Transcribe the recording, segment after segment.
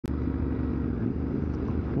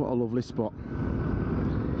What a lovely spot.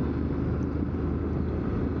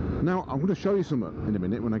 Now I'm going to show you something in a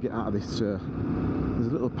minute when I get out of this. There's a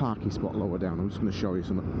little parking spot lower down. I'm just going to show you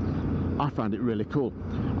something. I find it really cool.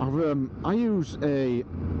 I use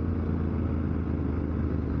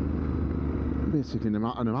basically an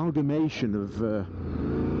amalgamation of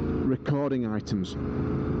recording items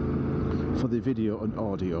for the video and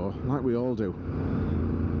audio, like we all do.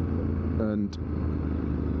 And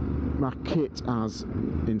my kit has,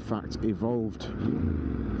 in fact, evolved.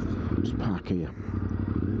 Just park here.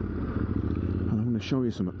 And I'm going to show you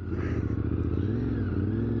something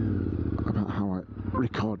about how I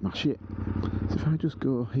record my shit. So if I just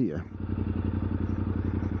go here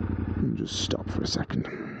and just stop for a second,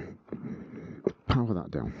 power that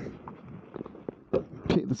down,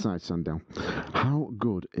 kick the side stand down. How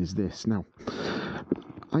good is this? Now,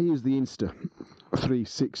 I use the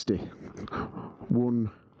Insta360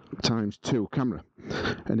 1x2 camera,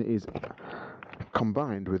 and it is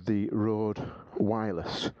combined with the Rode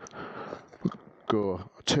Wireless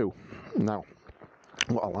GOII. Now,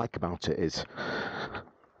 what I like about it is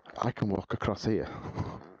I can walk across here.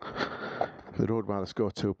 The Rode Wireless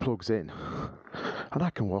GOII plugs in, and I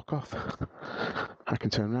can walk off. I can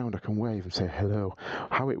turn around, I can wave and say hello.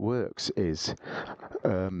 How it works is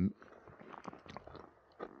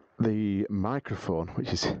the microphone,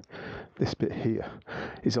 which is this bit here,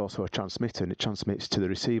 is also a transmitter, and it transmits to the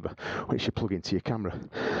receiver, which you plug into your camera.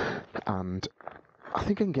 And I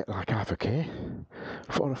think I can get like half a K,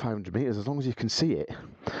 400 or 500 metres, as long as you can see it.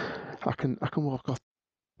 I can walk off.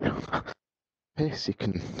 Piss, you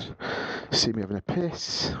can see me having a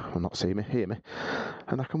piss, well, not see me, hear me,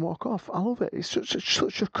 and I can walk off. I love it. It's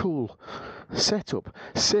such a cool setup.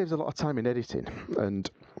 Saves a lot of time in editing, and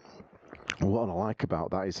what I like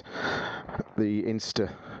about that is the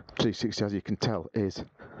Insta360, as you can tell, is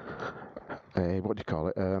a, what do you call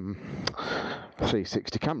it,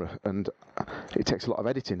 360 camera, and it takes a lot of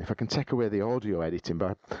editing. If I can take away the audio editing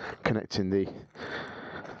by connecting the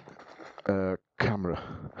camera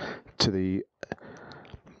to the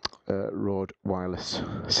Rode Wireless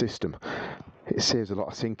system, it saves a lot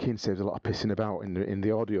of syncing, saves a lot of pissing about in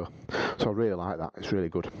the audio. So I really like that. It's really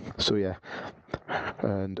good. So yeah.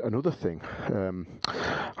 And another thing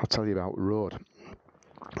I'll tell you about Rode.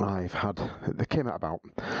 They came out about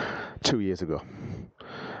 2 years ago,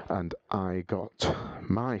 and I got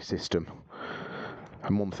my system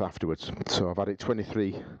a month afterwards. So I've had it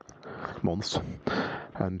 23 months,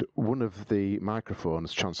 and one of the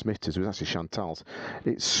microphone's transmitters was actually Chantal's.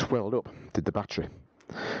 It swelled up, did the battery,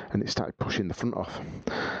 and it started pushing the front off.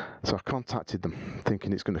 So I contacted them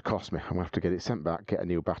thinking it's going to cost me. I'm going to have to get it sent back, get a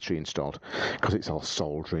new battery installed, because it's all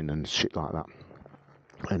soldering and shit like that.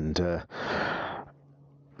 And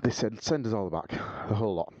they said, send us all back, the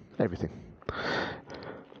whole lot, everything.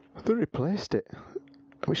 They replaced it,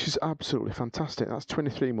 which is absolutely fantastic. That's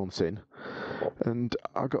 23 months in, and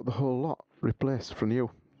I got the whole lot replaced for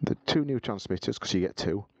new. The 2 new transmitters, because you get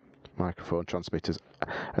 2 microphone transmitters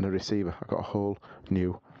and a receiver. I got a whole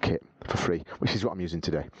new kit for free, which is what I'm using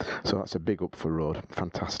today. So that's a big up for Rode.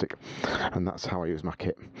 Fantastic. And that's how I use my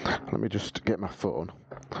kit. Let me just get my phone,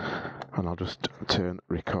 and I'll just turn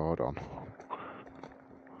record on,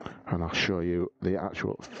 and I'll show you the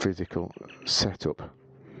actual physical setup.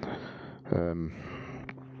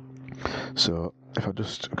 So if I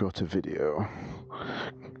just go to video,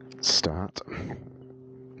 start.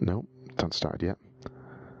 No, it hasn't started yet.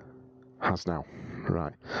 Has now.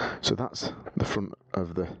 Right. So that's the front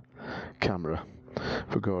of the camera.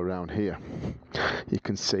 If we go around here, you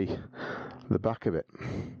can see the back of it.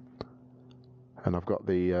 And I've got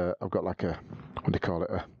like a, what do you call it,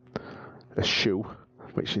 a shoe,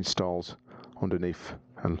 which installs underneath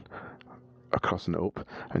and across and up,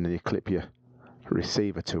 and then you clip your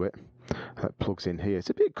receiver to it. That plugs in here. It's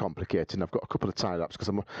a bit complicated, and I've got a couple of tie-ups because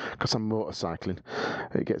I'm motorcycling.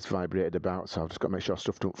 It gets vibrated about, so I've just got to make sure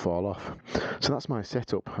stuff don't fall off. So that's my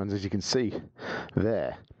setup, and as you can see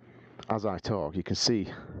there, as I talk, you can see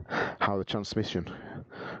how the transmission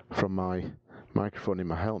from my microphone in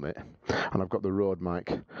my helmet, and I've got the Rode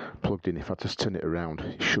mic plugged in. If I just turn it around,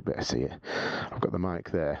 you should be able to see it. I've got the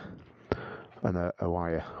mic there, and a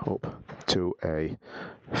wire up to a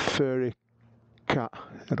furry cat.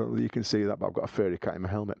 I don't know if you can see that, but I've got a furry cat in my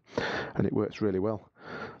helmet, and it works really well.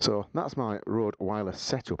 So that's my Rode Wireless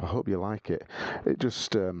setup. I hope you like it. It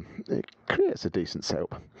just it creates a decent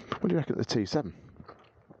setup. What do you reckon of the T7?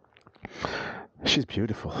 She's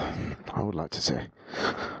beautiful, I would like to say.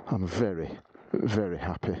 I'm very, very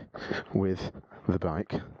happy with the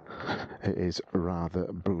bike. It is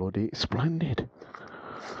rather bloody splendid.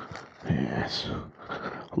 Yes,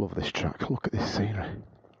 I love this track. Look at this scenery.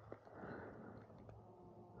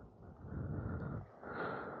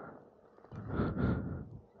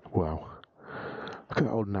 at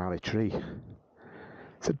that old gnarly tree.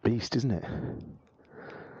 It's a beast, isn't it?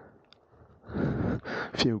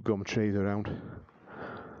 A few gum trees around.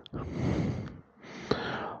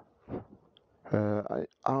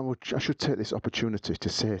 I should take this opportunity to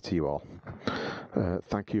say to you all,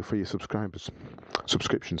 thank you for your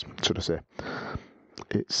subscriptions, should I say.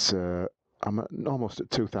 It's I'm almost at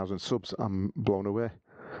 2,000 subs. I'm blown away.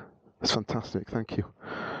 It's fantastic, thank you.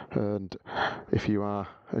 And if you are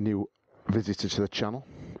a new visitor to the channel,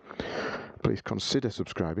 please consider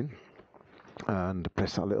subscribing and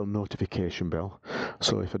press that little notification bell,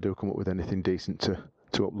 so if I do come up with anything decent to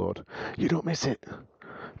upload, you don't miss it.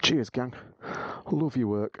 Cheers, gang. Love your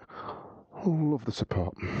work. Love the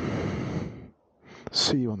support.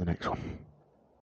 See you on the next one.